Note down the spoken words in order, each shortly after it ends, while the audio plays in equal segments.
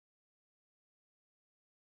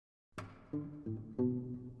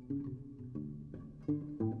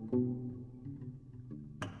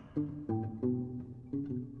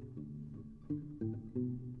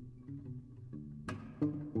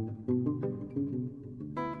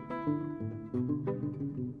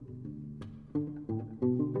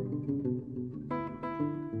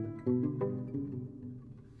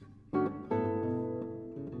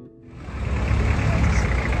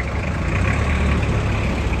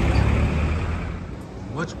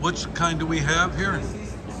Which kind do we have here? This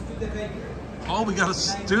is Studebaker. Oh, we got a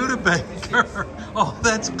Studebaker. Oh,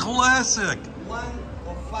 that's classic. One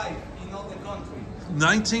of 5 in all the country.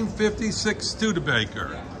 1956 Studebaker.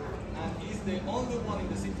 Yeah. And he's the only one in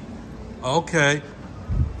the city. Okay.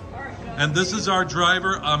 And this is our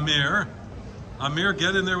driver, Amir. Amir,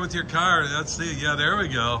 get in there with your car. Let's see. Yeah, there we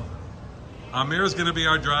go. Amir is going to be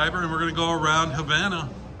our driver, and we're going to go around Havana.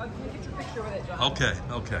 Can we get your picture with it, John? Okay,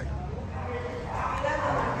 okay.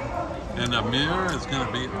 And Amir is going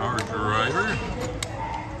to be our driver.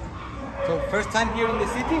 So first time here in the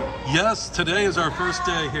city? Yes, today is our first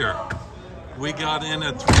day here. We got in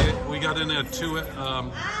at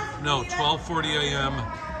 12:40 a.m.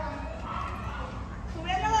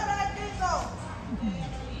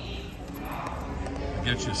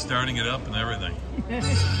 Get you starting it up and everything.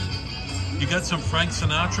 You got some Frank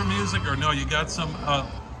Sinatra music, or no? You got some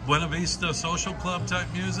Buena Vista Social Club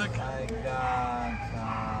type music? I got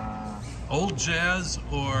Old jazz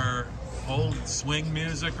or old swing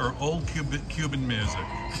music or old Cuban music?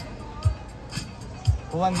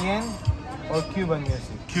 Colombian or Cuban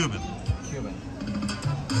music? Cuban. Cuban.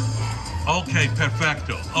 Okay,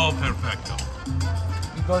 perfecto. Oh, perfecto.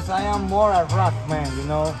 Because I am more a rock man, you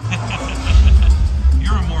know.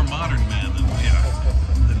 You're a more modern man than me anyway.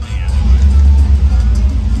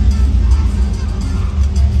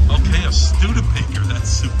 Okay, a Studebaker. That's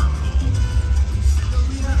super cool.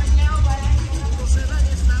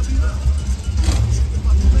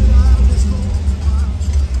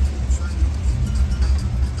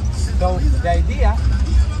 So the idea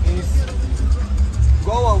is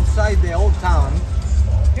go outside the old town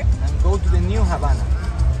and go to the New Havana.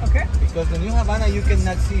 Okay. Because the New Havana you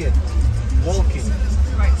cannot see it walking.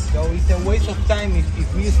 Right. So it's a waste of time if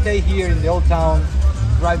you stay here in the old town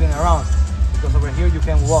driving around. Because over here you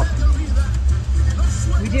can walk.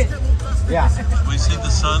 We did. Yeah. We see the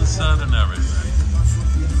sunset and everything.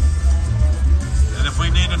 And if we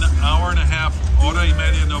need an hour and a half, hora y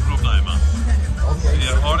media, no problema. Okay.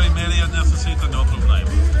 Yeah, hora y media necesita, no problema.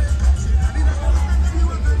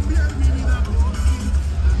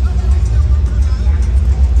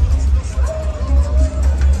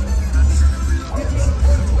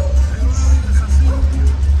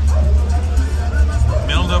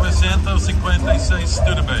 $1956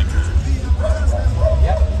 Studebaker.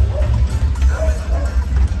 Yep.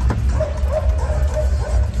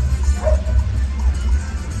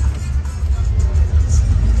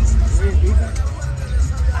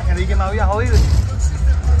 Creí que me había jodido.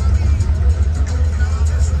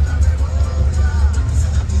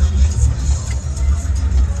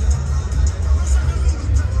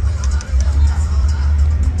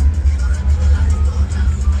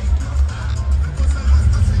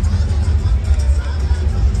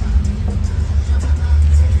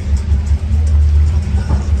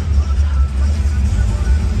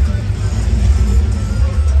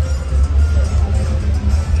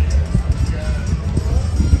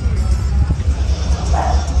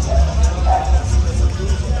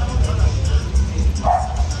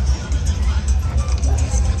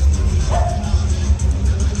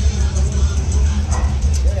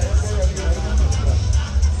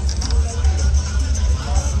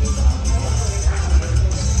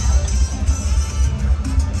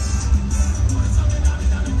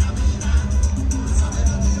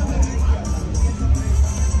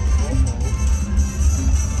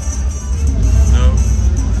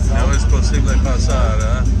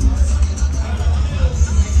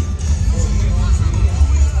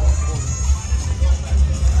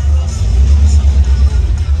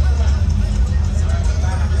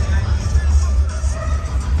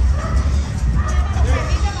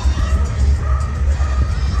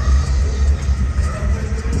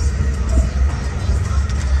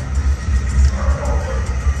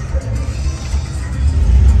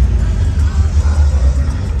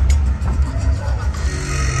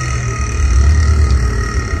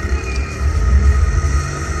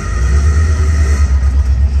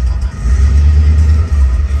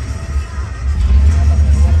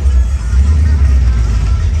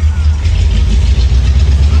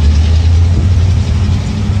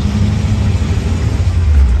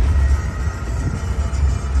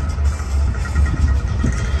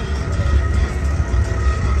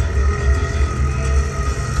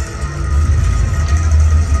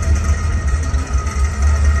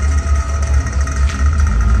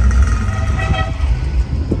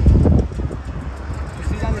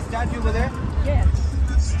 statue over there? Yes.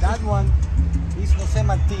 That one is Jose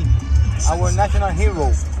Marti, our national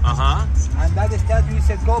hero. Uh-huh. And that statue is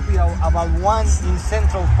a copy of about one in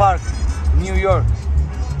Central Park, New York.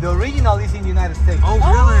 The original is in the United States. Oh,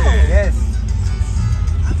 really? Yes.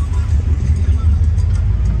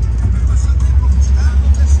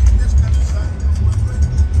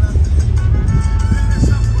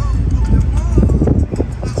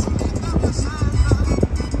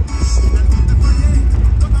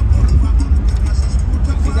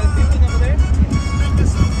 See that building over there?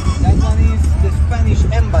 That one is the Spanish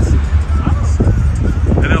embassy.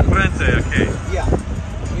 En el frente, aquí. Yeah.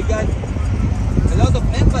 We got a lot of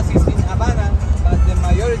embassies in Havana, but the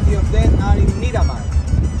majority of them are in Miramar.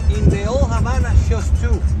 In the old Havana, just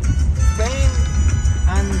two, Spain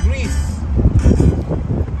and Greece.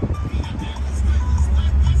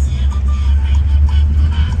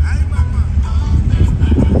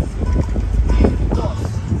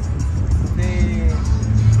 The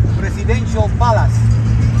presidential palace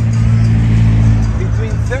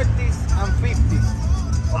between 30s and 50s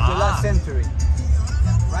of the last century.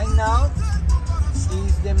 Right now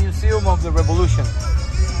is the Museum of the Revolution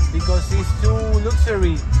because it's too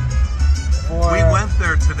luxury for... We went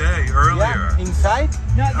there today, earlier. Yeah, inside?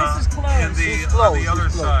 No, this is closed. It's On closed, the other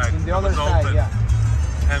it's closed. side. In the it other was side, open. yeah.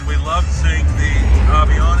 And we loved seeing the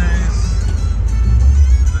aviones,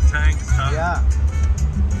 the tanks, huh? Yeah.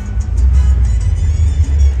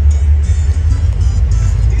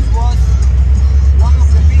 This was one of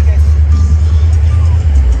the biggest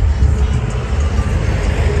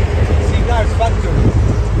cigars factories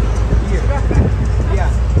here. Yeah,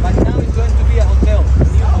 but now it's going to be a hotel, a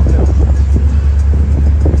new hotel.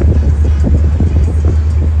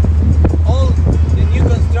 All the new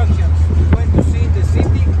constructions you're going to see in the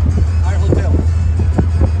city are hotels.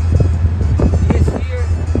 Yes, here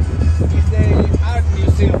is the art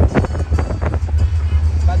museum,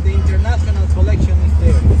 but the international collection is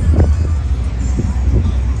there.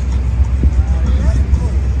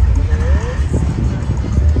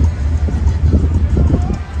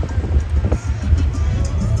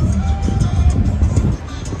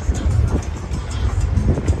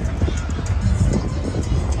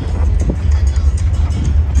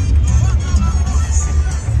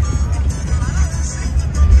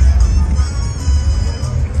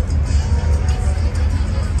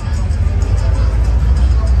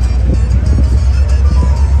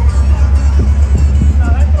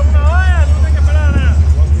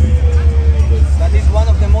 That is one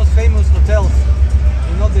of the most famous hotels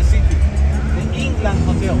in all the city, the England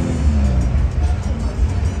Hotel.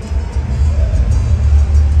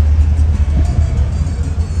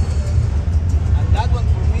 And that one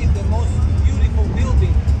for me is the most beautiful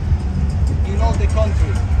building in all the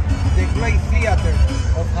country, the Great Theater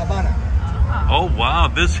of Havana. Oh, wow,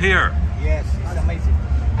 this here. Yes, it's amazing.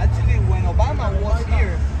 Actually, when Obama was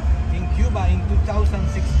here in Cuba in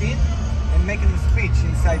 2016 and making a speech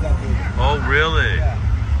inside that building. Oh, really? Yeah.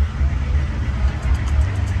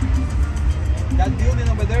 That building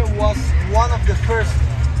over there was one of the first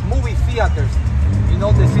movie theaters in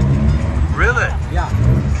all the city. Really? Yeah.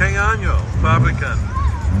 ¿Qué año? Fabrican?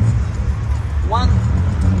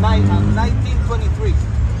 1923.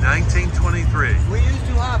 1923. We used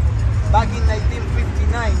to have, back in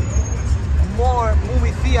 1959, more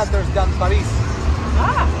movie theaters than Paris.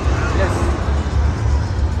 Ah. Yes.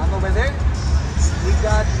 And over there, we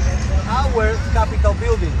got our Capitol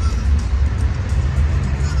building.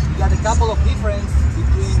 We got a couple of difference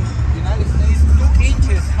between the United States, 2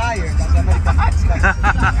 inches higher than the American Capitol.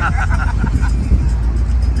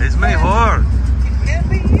 Es mejor.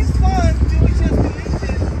 It's fun, 2 inches, 2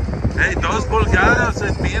 inches. Hey, 2 pulgadas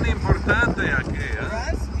es bien importante aquí, For ¿eh?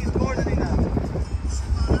 us, it's more than enough.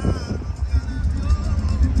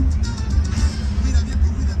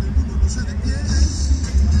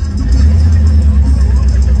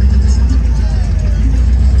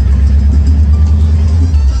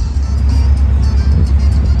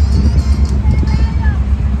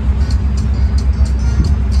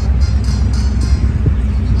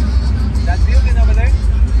 That building over there?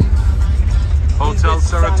 Hotel is the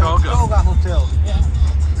Saratoga. Saratoga Hotel. Yeah.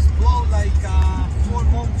 Exploded like 4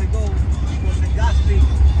 months ago because the gas leak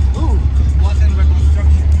was in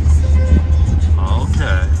reconstruction.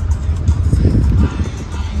 Okay.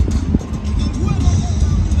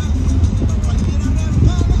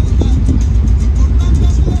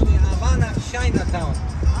 The Havana Chinatown.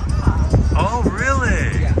 Oh,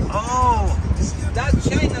 really? Yeah. Oh, That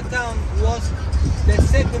Chinatown was the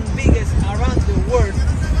second biggest around the world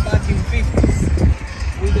back in 50s,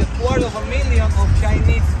 with 250,000 of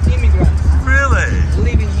Chinese immigrants really?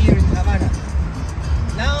 living here in Havana.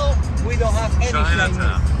 Now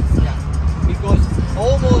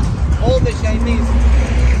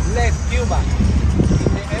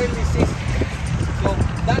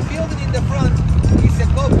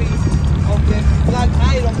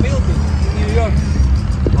building in New York.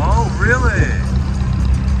 Oh, really?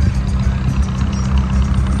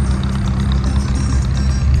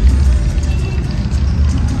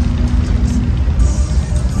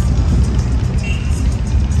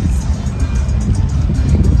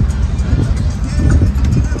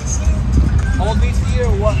 All this here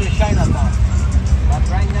was the Chinatown. But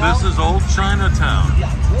right now... This is old Chinatown.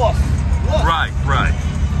 Yeah, was. Right, right.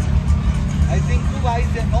 I think Cuba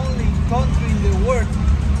is the only country in the world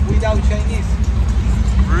without Chinese.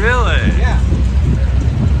 Really? Yeah.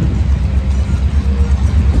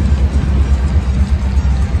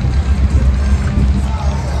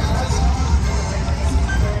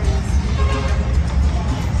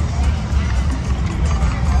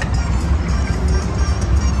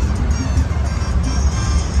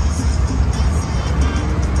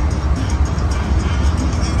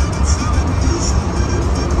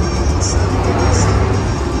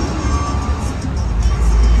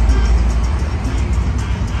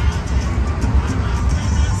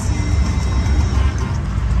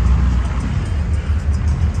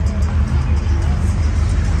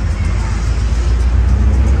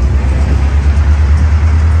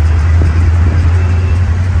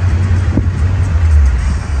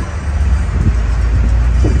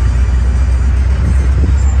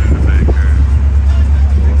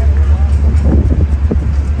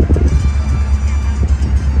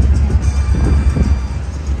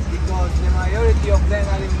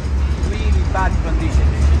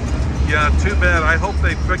 Yeah, too bad. I hope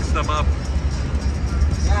they fix them up.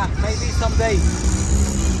 Yeah, maybe someday.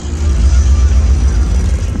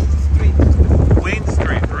 Street. Queen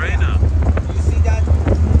Street, right now. You see that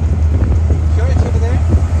church over there?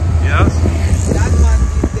 Yes? That one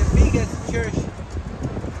is the biggest church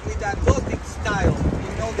with a Gothic style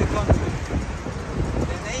in all the country.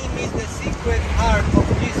 The name is the Secret Heart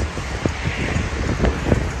of Jesus.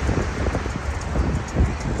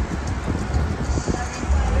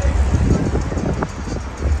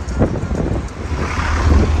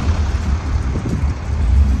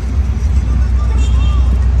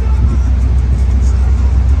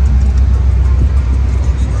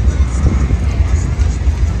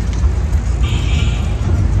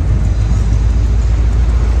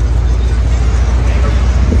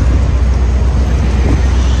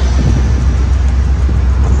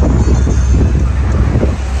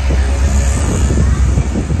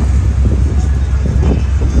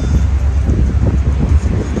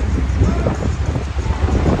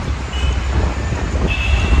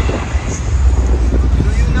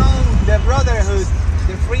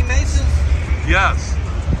 Yes.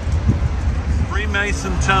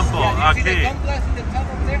 Freemason Temple. Yeah, you see the Okay. complex in the top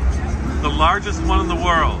over there? The largest one in the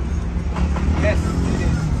world. Yes, it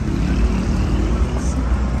is.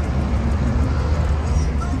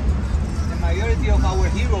 The majority of our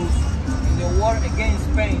heroes in the war against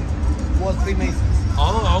Spain was Freemasons.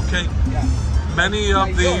 Oh, okay. Yeah. Many of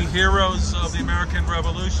Like the yours. heroes of the American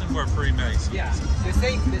Revolution were Freemasons. Yeah, the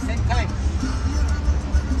same time.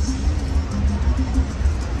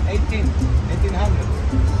 1800.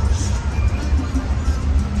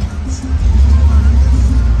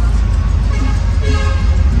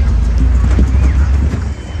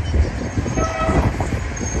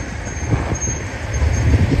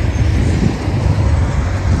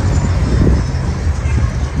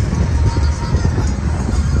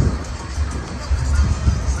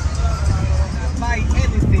 Buy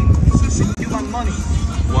anything with Cuban money.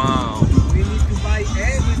 Wow. We need to buy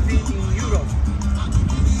everything in Europe.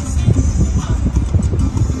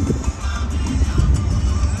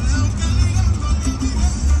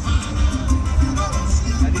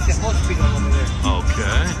 That is a hospital over there.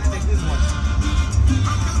 Okay. That's a good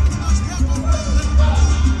one.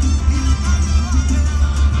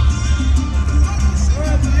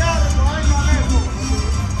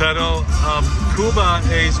 Pero Cuba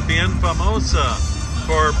es bien famosa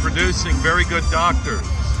for producing very good doctors.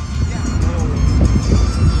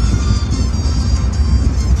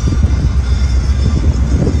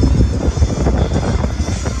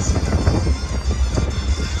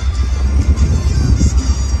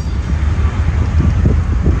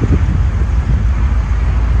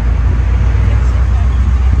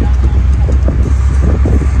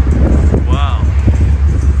 Wow.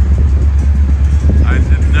 I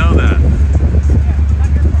didn't know that.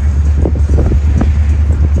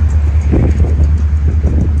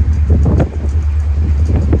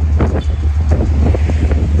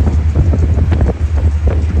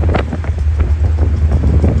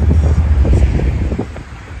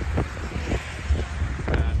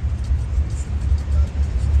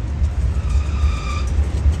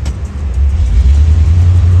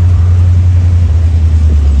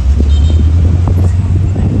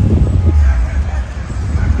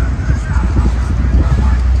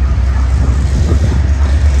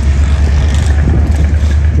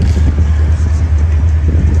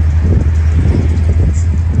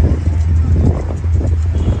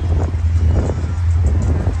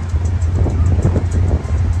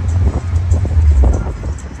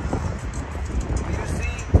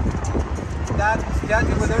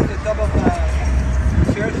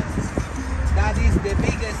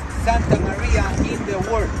 Santa Maria in the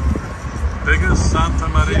world. Biggest Santa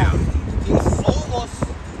Maria. Yeah. It's almost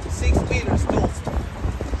 6 meters tall.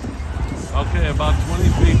 Okay, about 20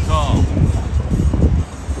 feet tall.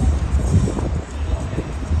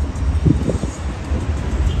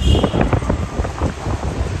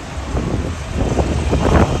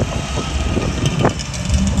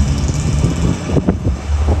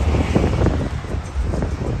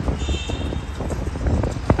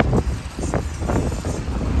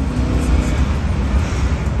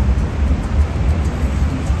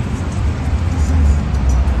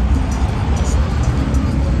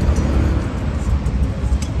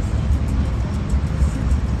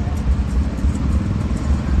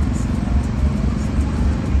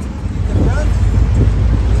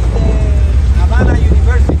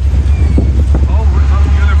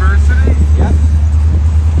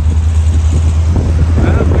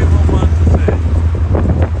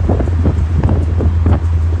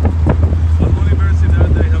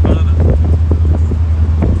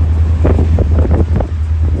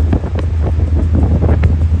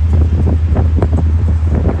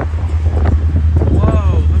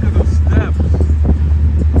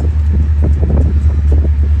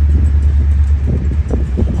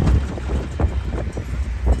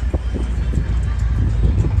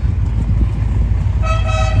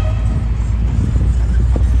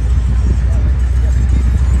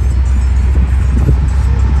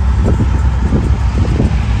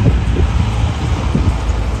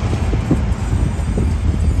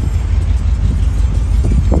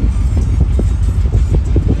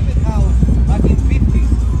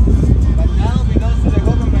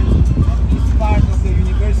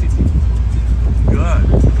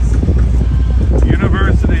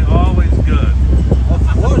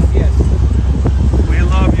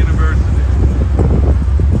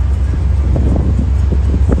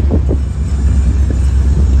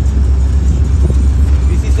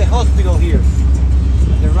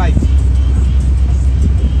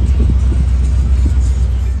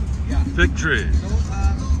 Big tree. Those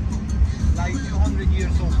are like 200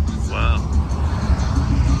 years old. Wow.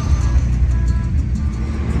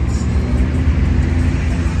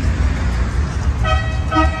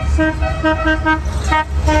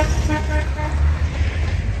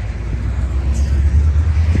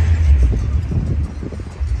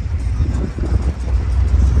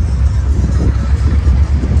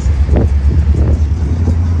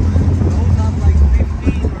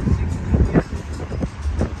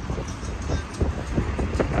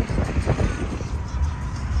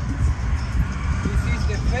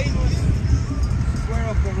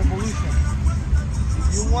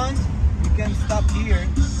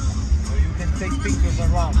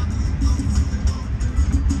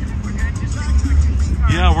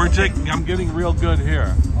 Yeah, we're taking, I'm getting real good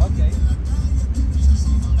here. Okay.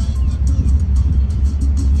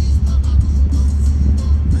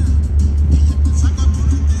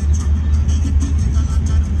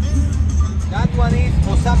 That one is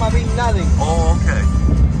Osama bin Laden. Oh, okay.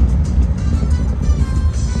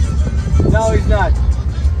 No, it's not.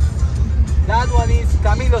 That one is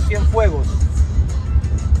Camilo Cienfuegos,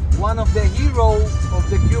 one of the heroes of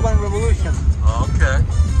the Cuban Revolution. Okay.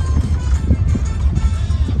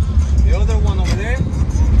 The other one over there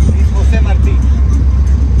is Jose Marti.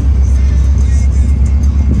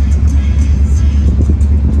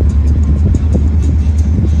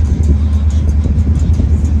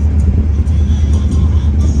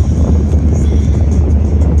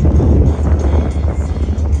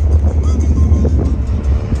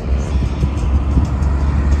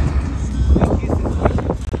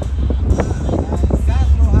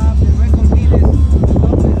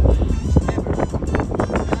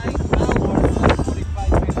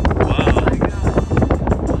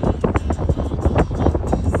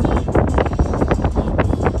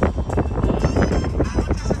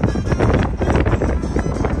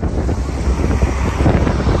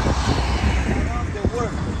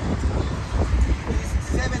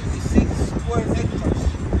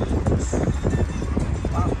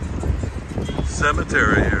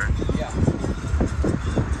 Cemetery here. Yeah.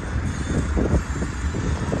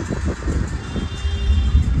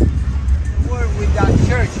 We're with that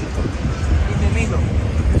church in the middle.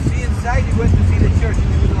 You see inside, you're going to see the church in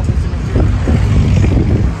the middle of the cemetery.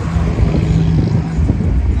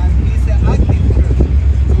 And it's an active church.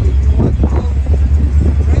 So if you want to go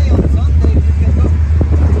pray on Sunday, you can go.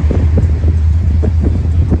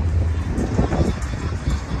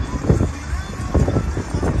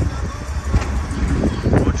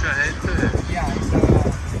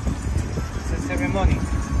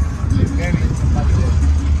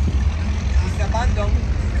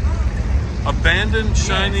 Abandoned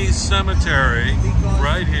Chinese cemetery Because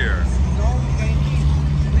right here. no Chinese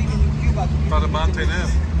living in Cuba. Para mantener.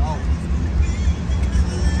 No.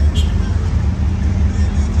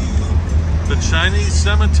 The Chinese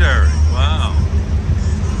cemetery. Wow.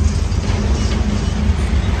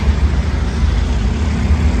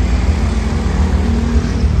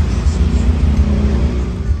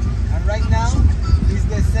 And right now, it's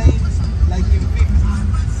the same like in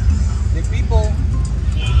 50s. The people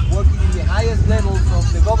working in the highest levels of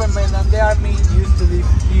the government and the army used to live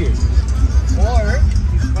here. Or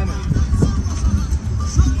his family.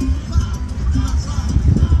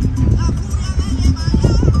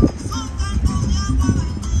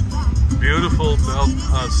 Beautiful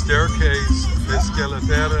staircase,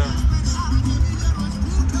 escalatera.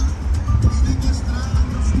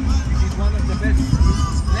 This is one of the best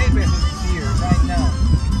neighborhoods here right now.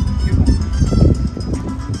 Cuba.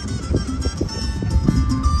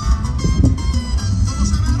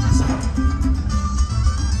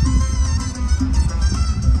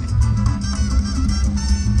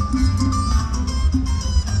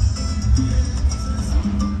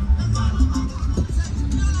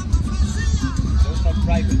 Those are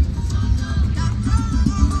private.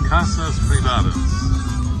 Casas privadas.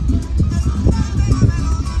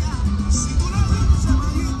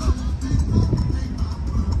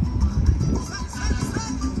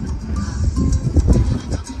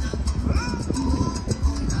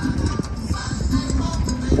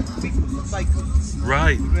 Cycles.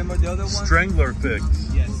 Right. Remember the other one? Strangler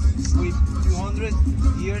figs. Yes. With 200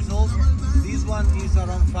 years old. This one is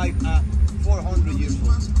around 400 years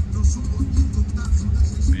old.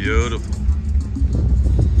 Beautiful.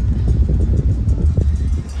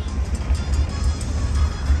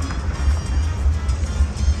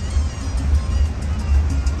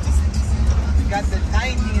 We got the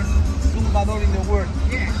tiniest tumbador in the world.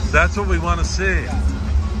 Yeah. That's what we want to see. Yeah.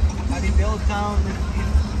 But in the old town,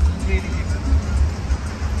 it's really different.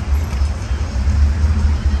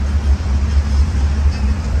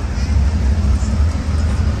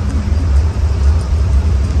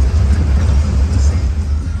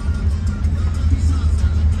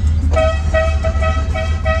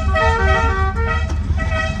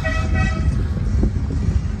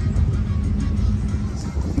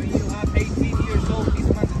 When you have 18 years old, it's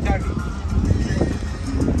mandatory.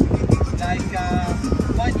 Like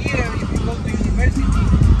 1 year, if you go to university,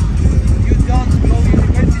 you don't go to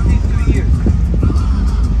university 2 years.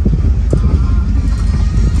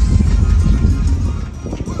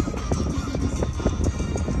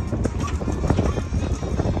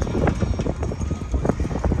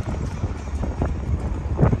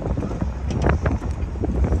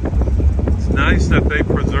 It's nice that they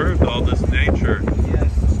preserved all this nature.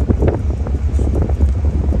 Yes.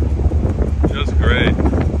 Just great.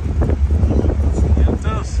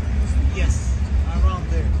 Yes, around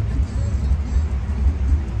there.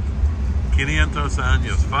 500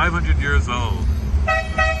 años, 500 years old.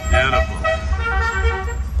 Beautiful.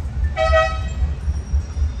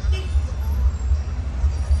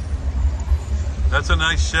 That's a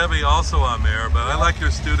nice Chevy also, Amir, but I like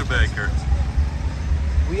your Studebaker.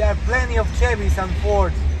 We have plenty of Chevys and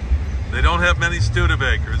Fords. They don't have many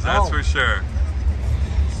Studebakers, that's No. for sure.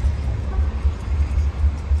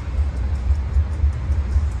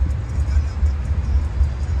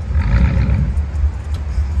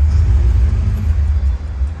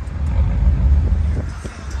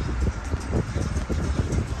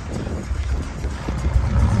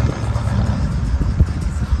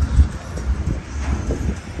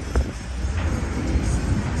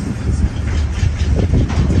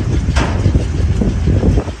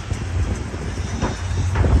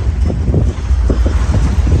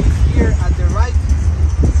 Here at the right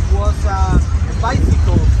was a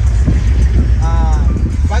bicycle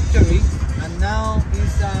factory, and now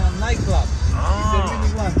it's a nightclub. It's a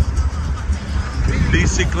really one. Really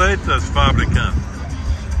Bicicletas fabricant.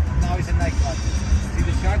 now it's a nightclub. See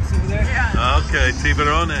the sharks over there? Yeah. Okay,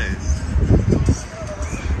 tiburones.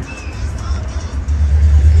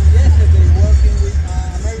 Yesterday working with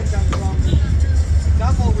American from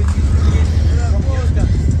couple with from Houston.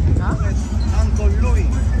 Uncle Louis.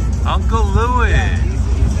 Uncle Louis. Yeah,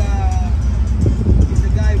 he's a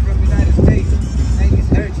guy from the United States. His name is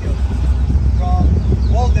Herschel from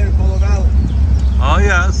Boulder, Colorado. Oh,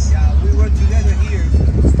 yes. Yeah, we were together here.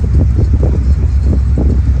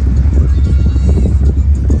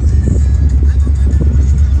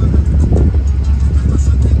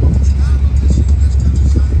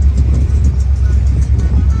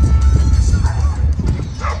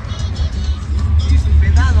 This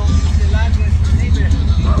Vedado is the largest neighborhood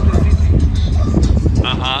in the city.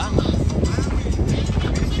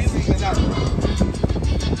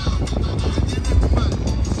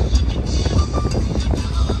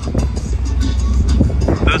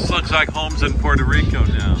 Cuba's in Puerto Rico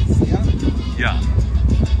now. Yeah. Yeah.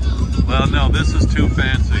 Well, no, this is too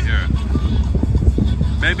fancy here.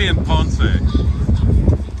 Maybe in Ponce.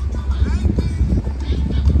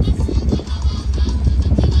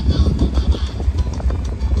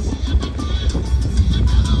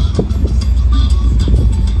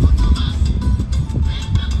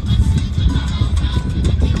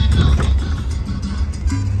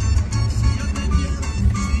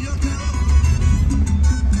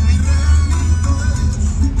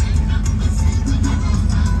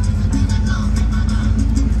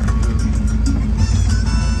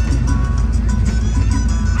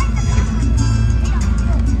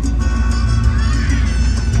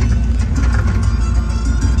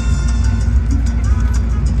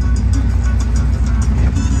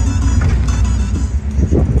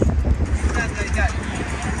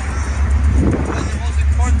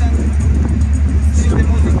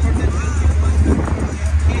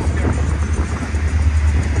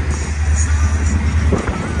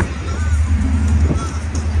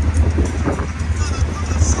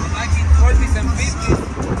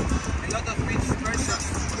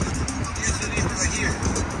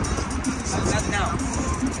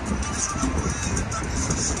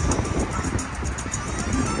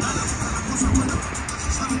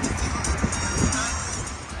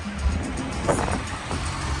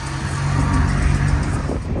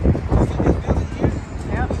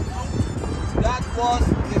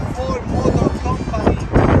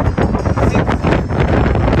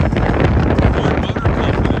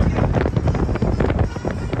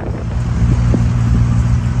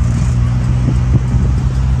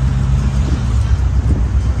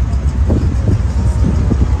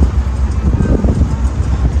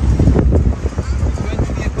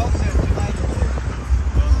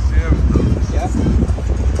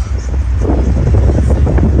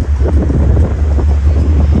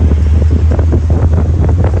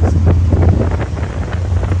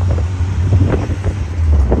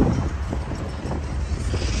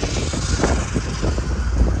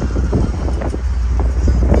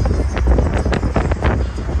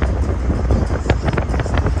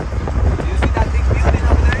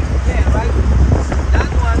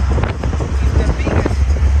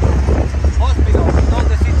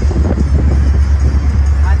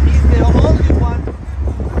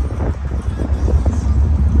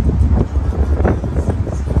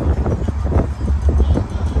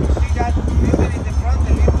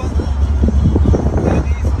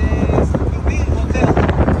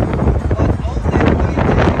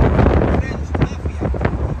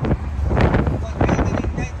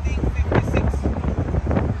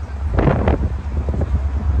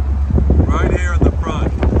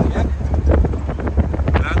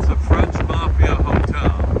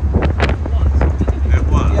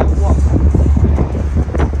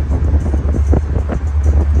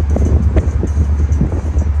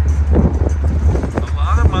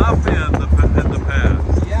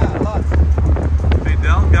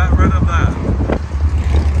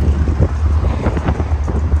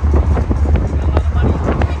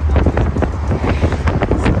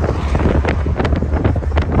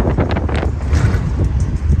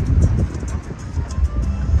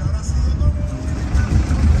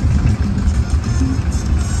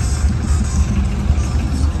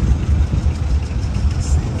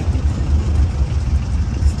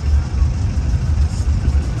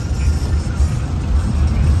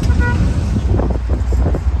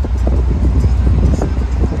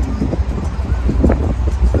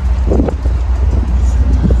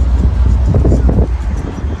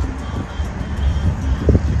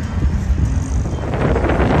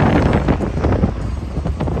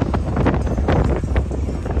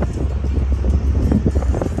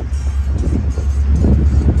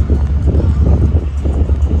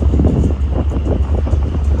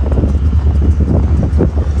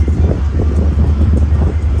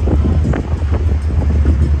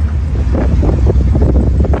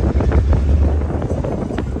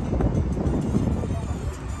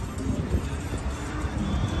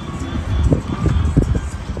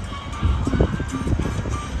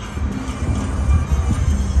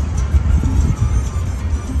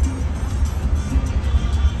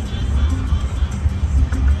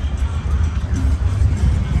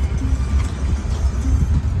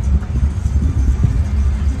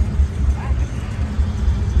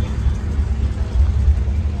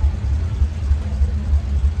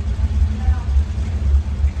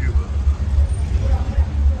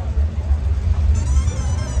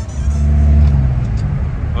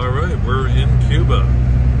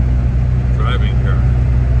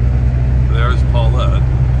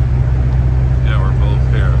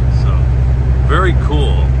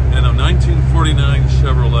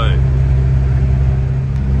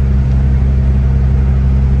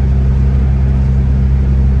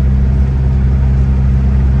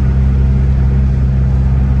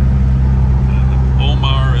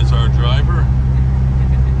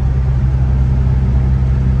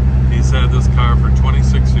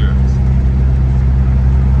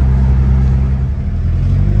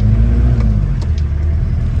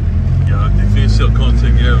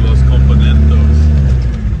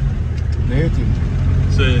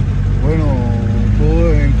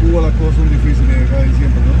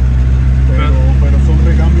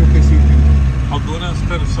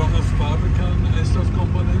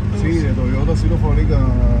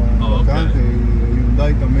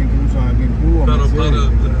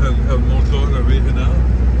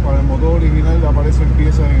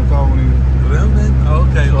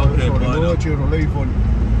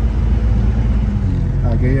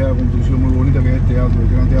 aquella construcción muy bonita que es el teatro, el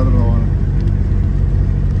Gran Teatro de La Habana.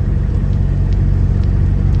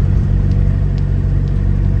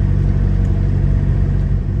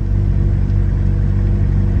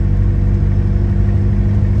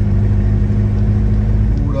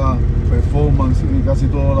 Pura performance y casi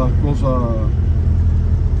todas las cosas.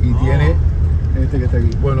 Y tiene este que está aquí.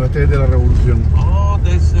 Bueno, este es de la Revolución. Oh,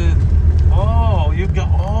 they said, oh, you got,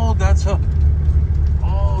 oh, that's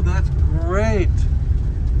great.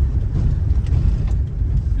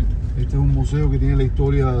 Este es un museo que tiene la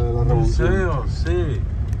historia de la Revolución. Museo, sí.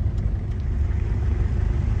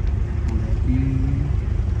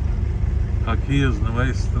 Aquí es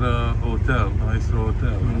nuestro hotel.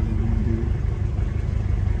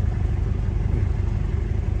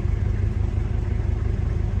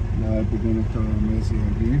 La época de nuestra mesa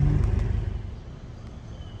aquí.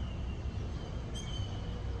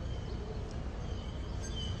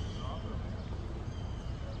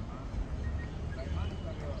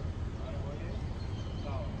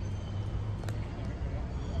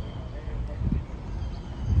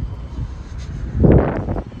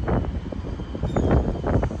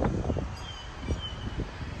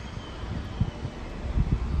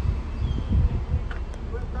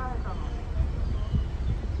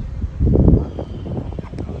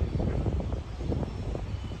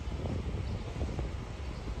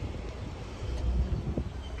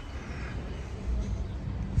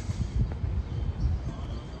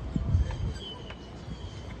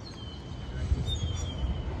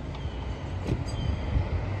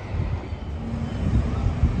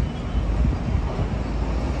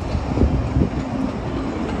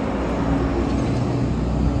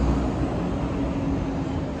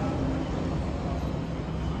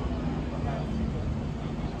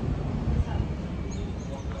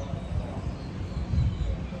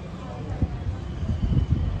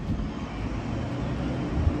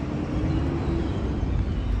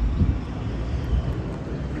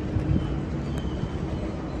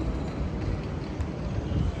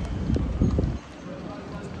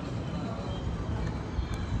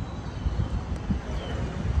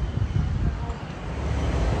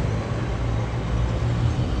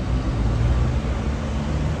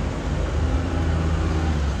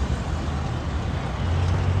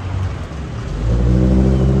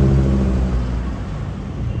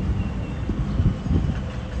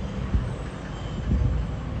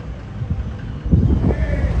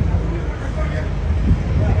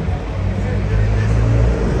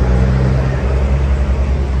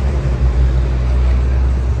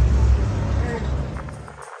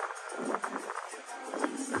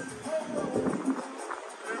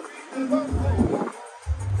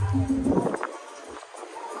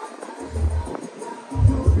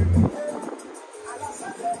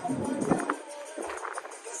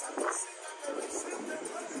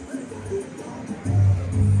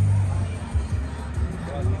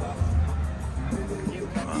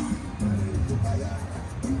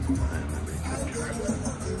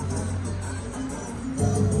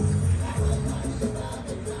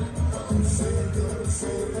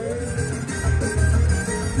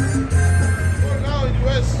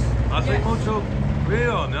 Hace mucho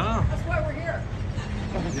frío, ¿no? That's why we're here.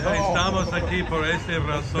 Ya estamos aquí por esta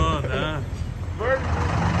razón, ¿eh?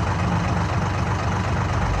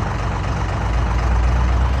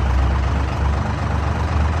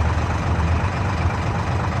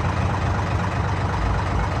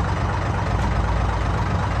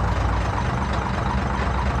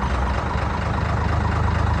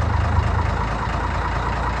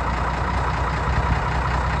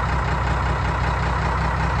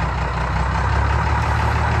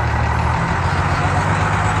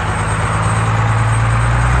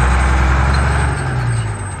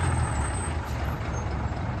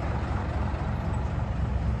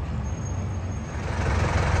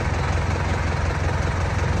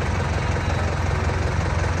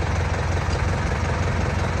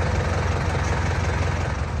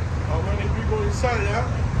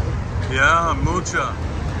 Yeah, mucha.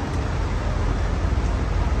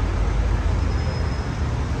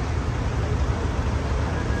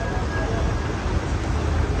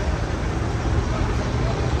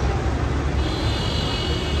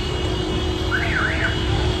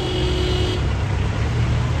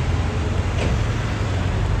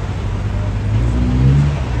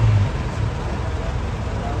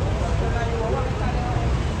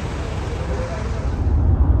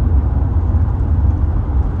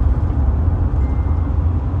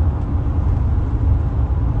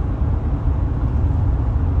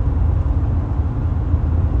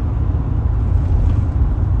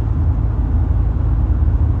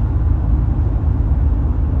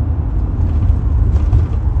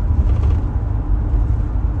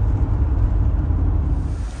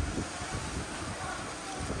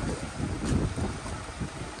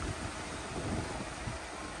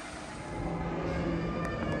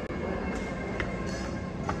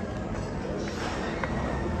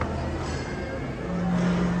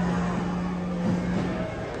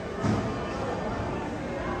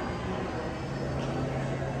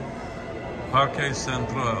 Parque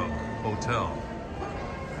Central Hotel.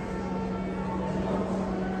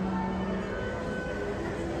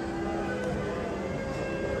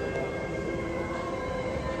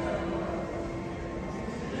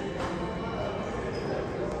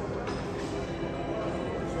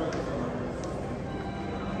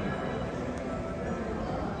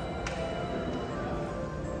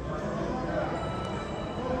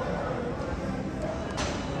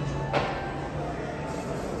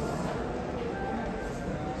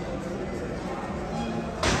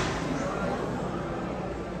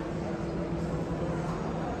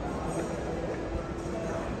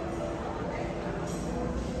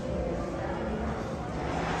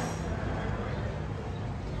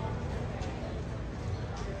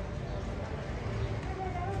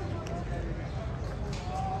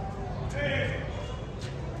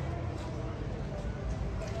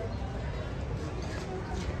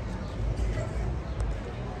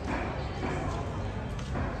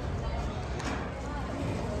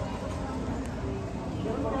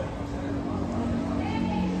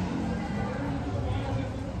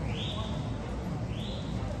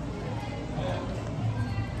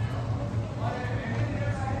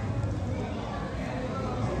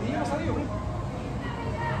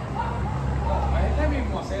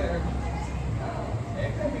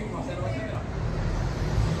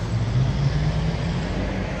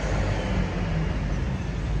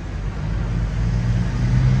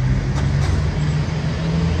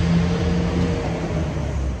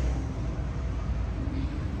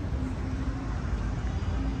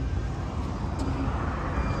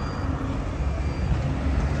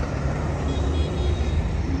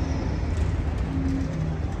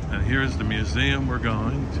 Here's the museum we're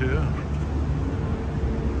going to.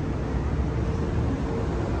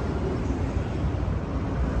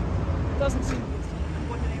 Doesn't seem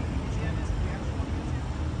what the name of the museum is. The actual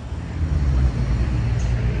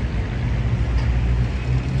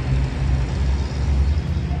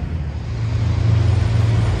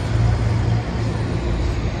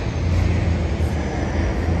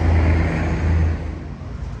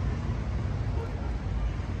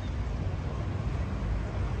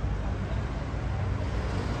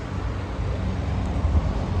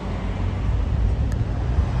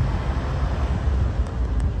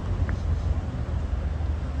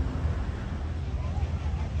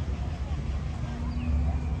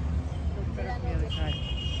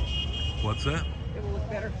What's that? It will look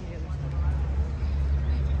better from the other side.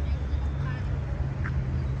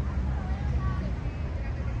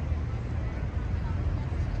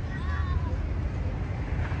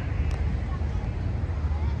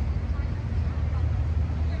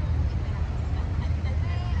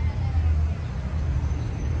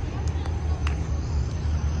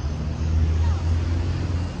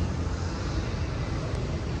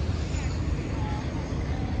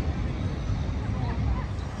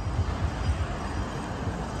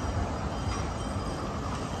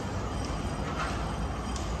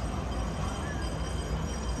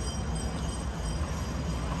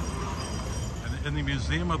 In the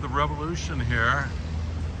Museum of the Revolution here,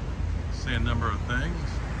 see a number of things.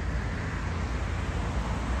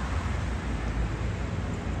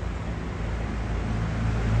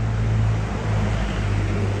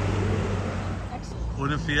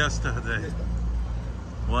 Una fiesta de...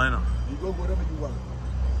 Bueno. You go wherever you want.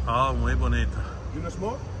 Oh, muy bonita. You no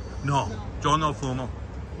smoke? No, yo no fumo.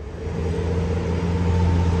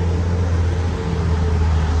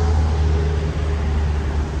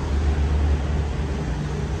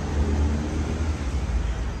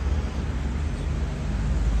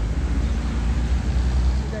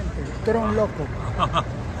 Tron loco.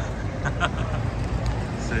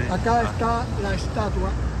 Sí. Acá está la estatua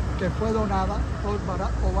que fue donada por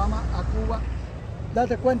Barack Obama a Cuba.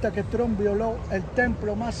 Date cuenta que Trump violó el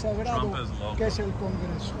templo más sagrado, que es el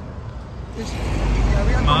Congreso.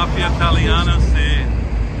 Mafia italiana, sí.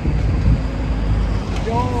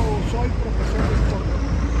 Yo soy profesor de historia.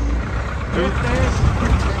 Este es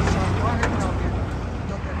el salvaje Gabriel.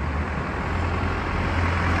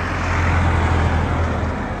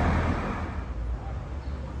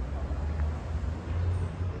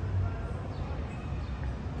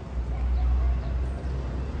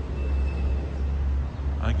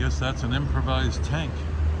 I guess that's an improvised tank.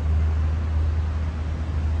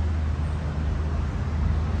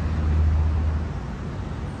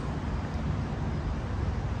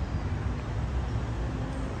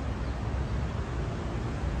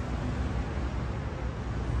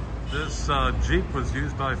 This Jeep was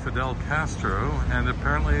used by Fidel Castro, and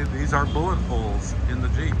apparently these are bullet holes in the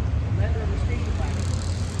Jeep.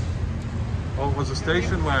 Oh, it was a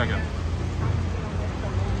station wagon.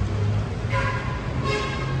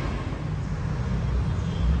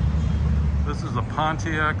 is a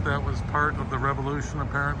Pontiac that was part of the revolution,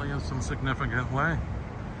 apparently, in some significant way.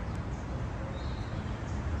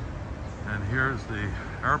 And here's the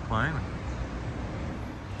airplane.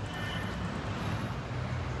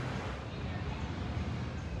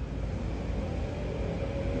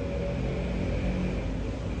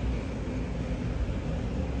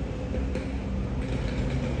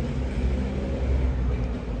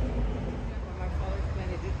 My father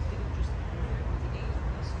planned it didn't just with the age of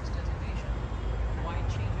this designation. Why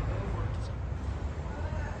change it over to something?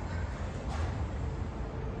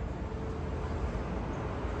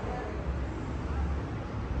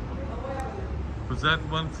 Was that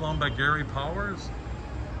one flown by Gary Powers?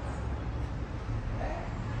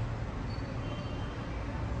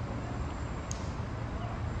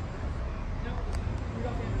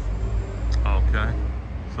 Okay.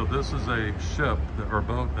 So this is a ship or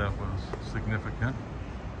boat that was significant.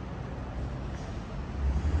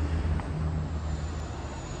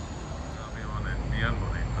 Avión bien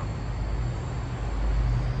bonito.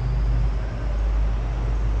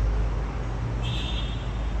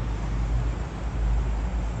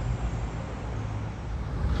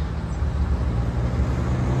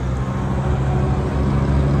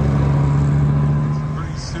 It's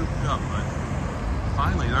pretty souped up, but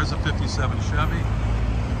finally there's a 57 Chevy.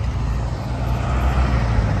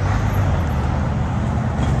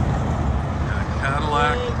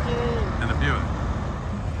 Cadillac and a Buick.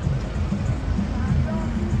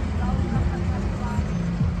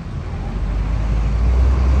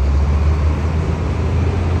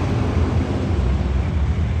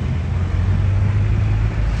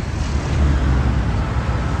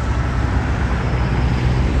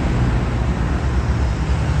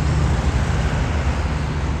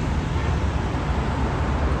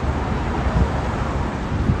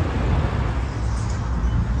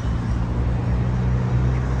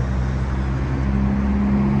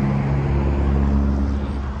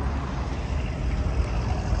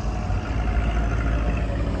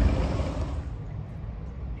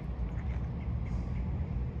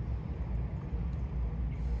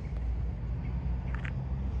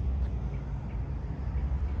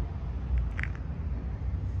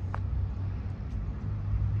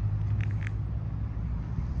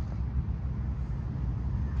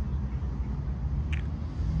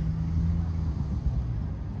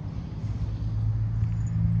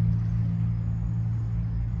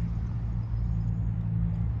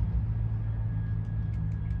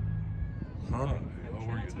 Hi,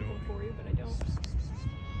 how are you doing? For you, but I don't.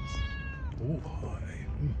 Oh, hi.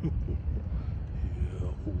 Yeah,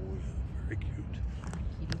 oh, yeah, very cute.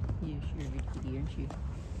 Kitty. Yes, you're a good kitty, aren't you?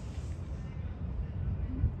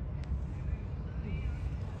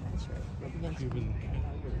 That's right. Rub against me.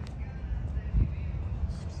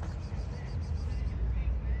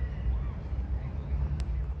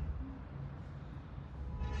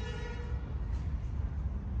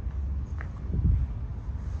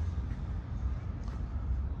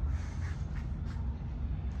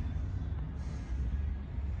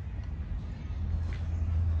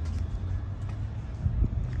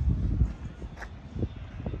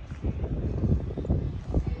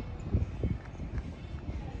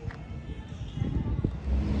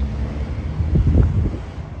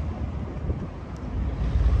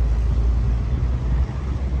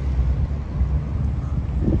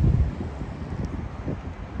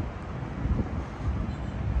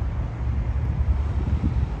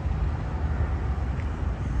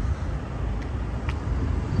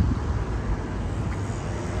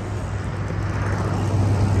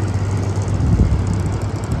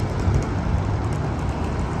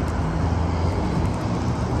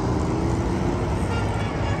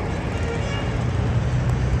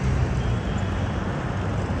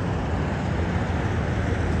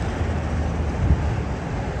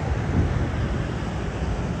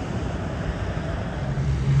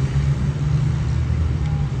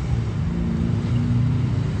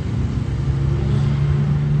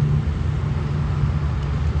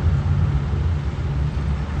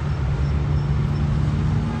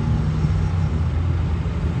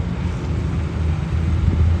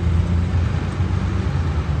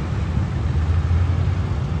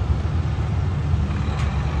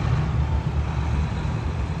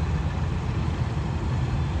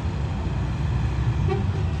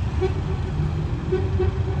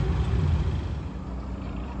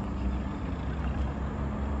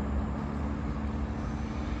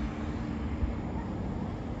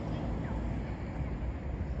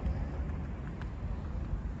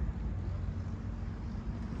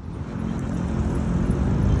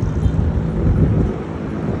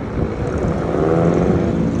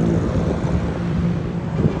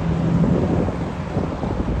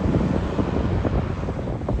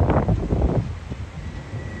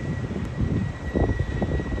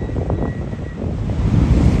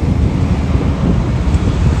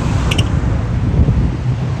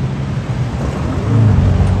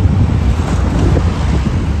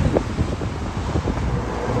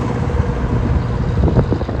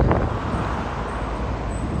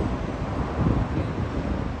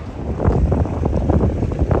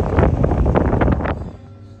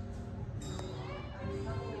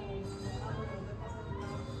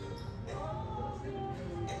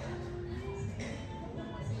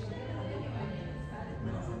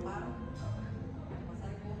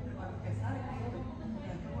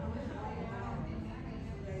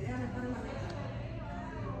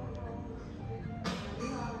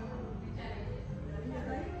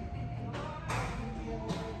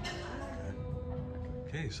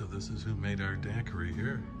 Okay, so this is who made our daiquiri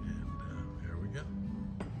here, and here we go.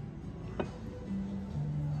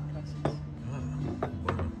 Ah,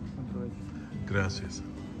 bueno. Gracias.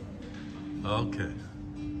 Okay.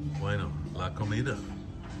 Bueno, la comida.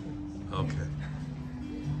 Okay.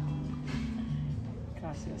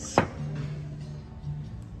 Gracias.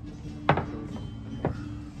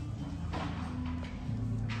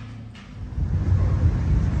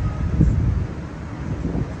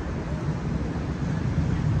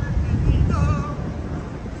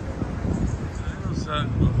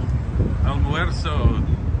 Almuerzo.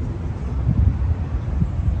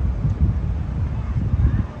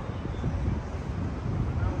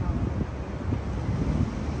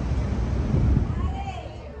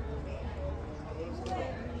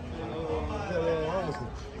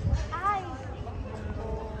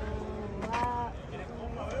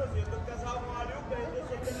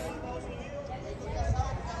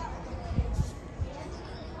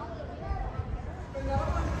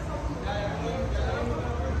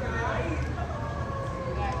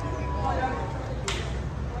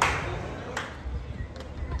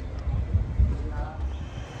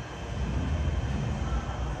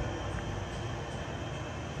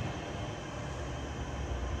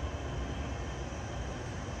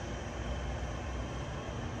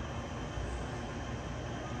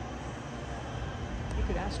 You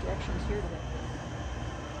could ask directions here today.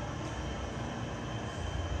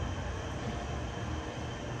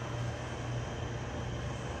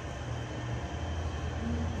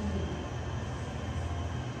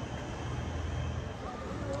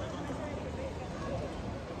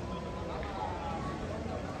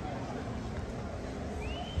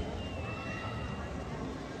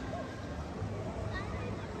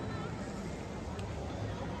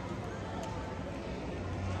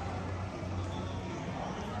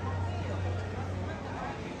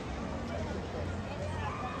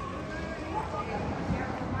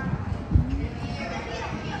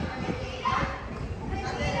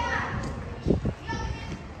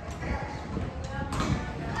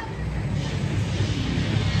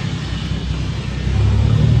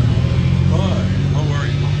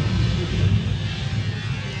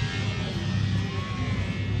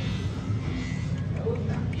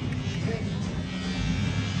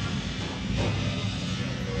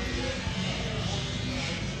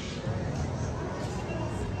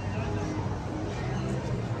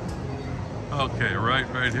 Okay, right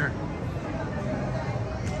here.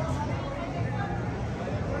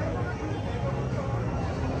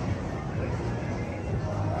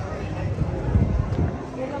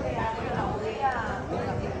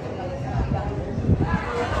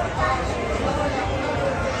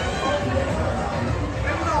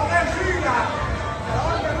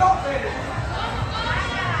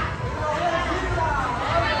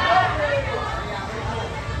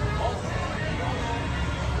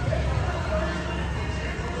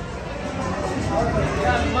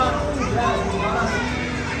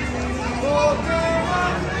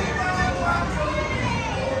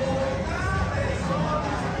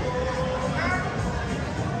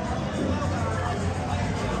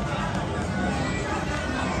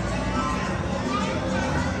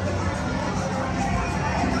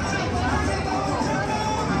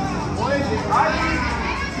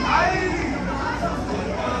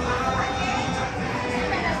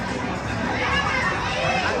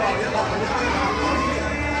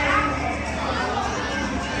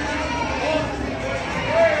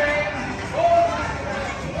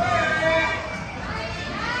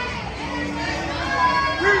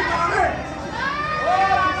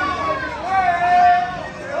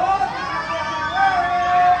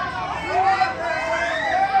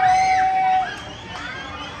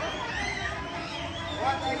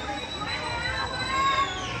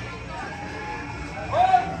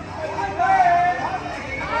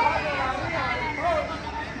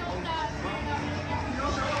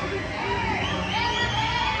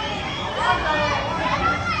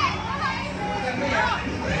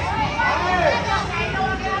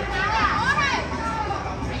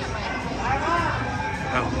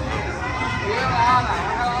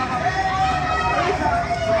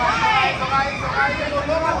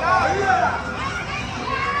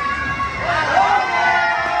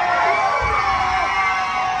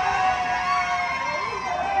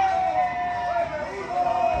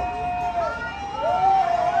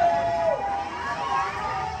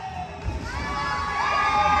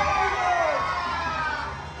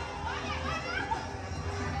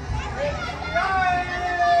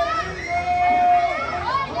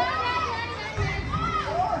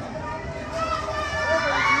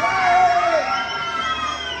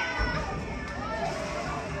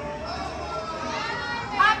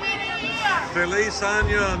 Feliz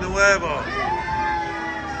Año Nuevo.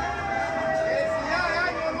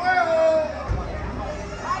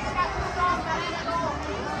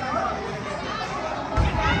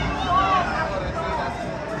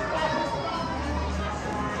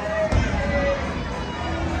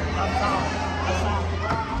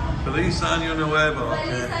 Feliz Año Nuevo.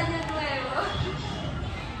 Feliz Año Nuevo.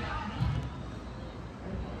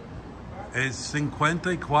 Es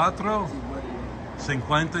 54?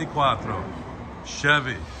 54.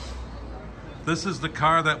 Chevy. This is the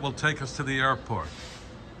car that will take us to the airport.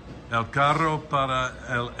 El carro para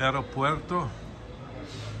el aeropuerto.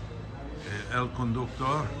 El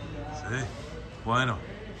conductor. Sí. Bueno.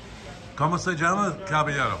 ¿Cómo se llama,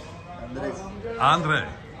 caballero? Andrés.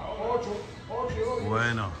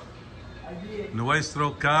 Bueno.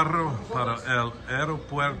 Nuestro carro para el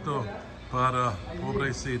aeropuerto para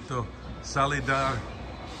pobrecito Salidar,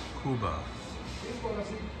 Cuba.